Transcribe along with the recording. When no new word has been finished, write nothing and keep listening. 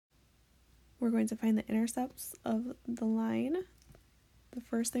we're going to find the intercepts of the line. The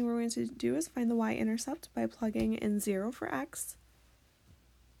first thing we're going to do is find the y-intercept by plugging in 0 for x.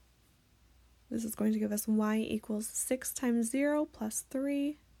 This is going to give us y equals 6 times 0 plus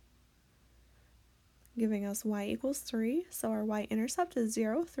 3, giving us y equals 3. So our y-intercept is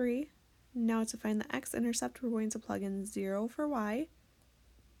 0, 3. Now to find the x-intercept, we're going to plug in 0 for y,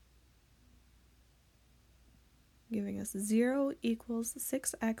 giving us 0 equals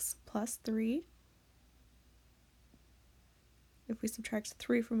 6x plus 3. If we subtract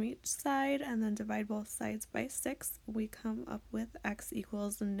 3 from each side and then divide both sides by 6, we come up with x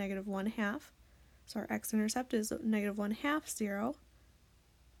equals negative 1/2. So our x-intercept is negative 1/2, 0.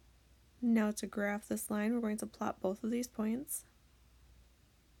 Now to graph this line, we're going to plot both of these points.